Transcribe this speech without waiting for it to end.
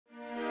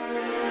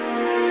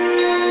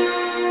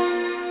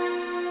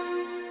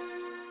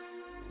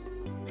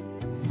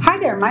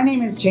My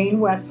name is Jane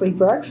Wesley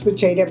Brooks with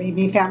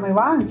JWB Family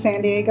Law in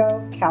San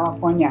Diego,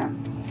 California.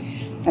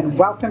 And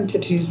welcome to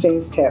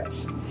Tuesday's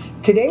Tips.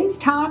 Today's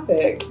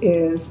topic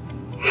is,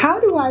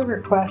 how do I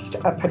request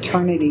a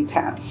paternity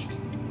test?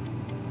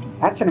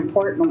 That's an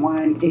important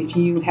one if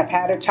you have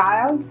had a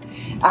child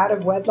out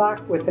of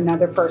wedlock with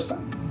another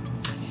person.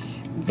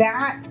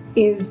 That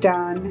is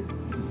done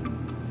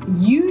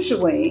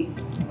usually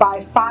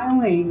by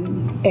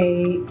filing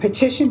a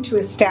petition to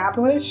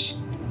establish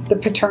the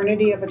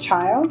paternity of a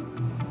child,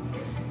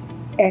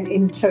 and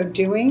in so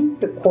doing,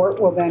 the court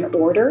will then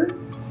order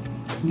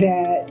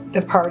that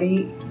the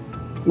party,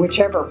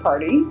 whichever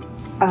party,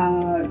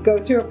 go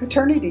through a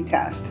paternity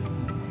test.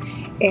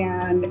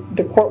 And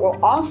the court will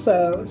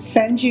also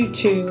send you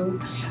to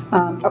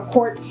a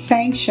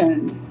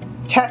court-sanctioned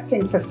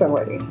testing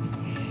facility.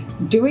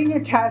 Doing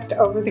a test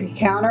over the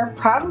counter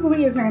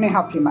probably isn't going to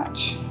help you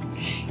much.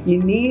 You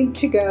need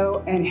to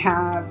go and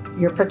have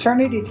your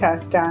paternity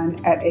test done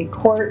at a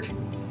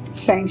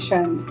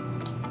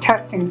court-sanctioned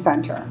testing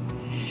center.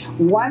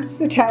 Once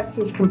the test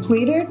is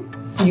completed,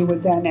 you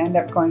would then end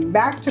up going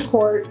back to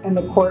court, and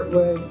the court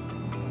would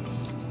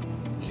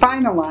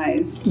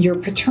finalize your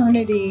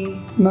paternity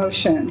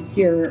motion,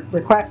 your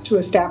request to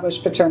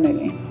establish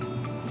paternity.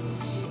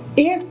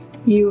 If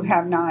you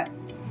have not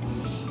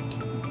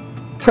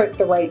put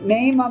the right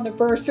name on the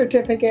birth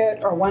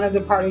certificate, or one of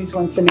the parties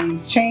wants the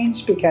names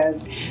changed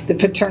because the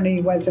paternity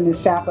wasn't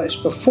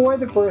established before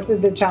the birth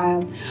of the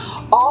child,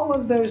 all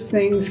of those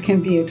things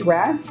can be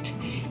addressed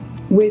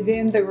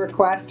within the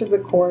request of the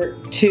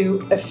court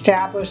to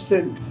establish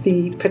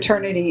the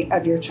paternity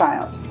of your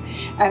child.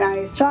 And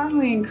I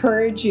strongly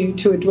encourage you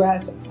to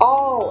address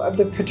all of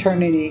the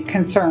paternity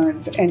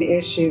concerns and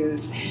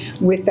issues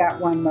with that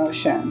one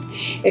motion.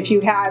 If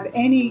you have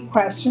any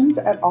questions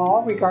at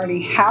all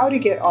regarding how to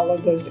get all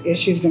of those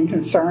issues and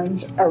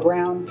concerns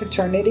around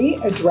paternity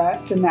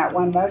addressed in that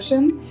one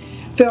motion,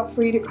 feel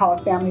free to call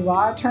a family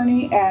law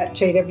attorney at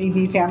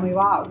JWB Family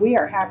Law. We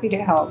are happy to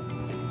help.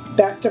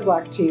 Best of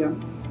luck to you.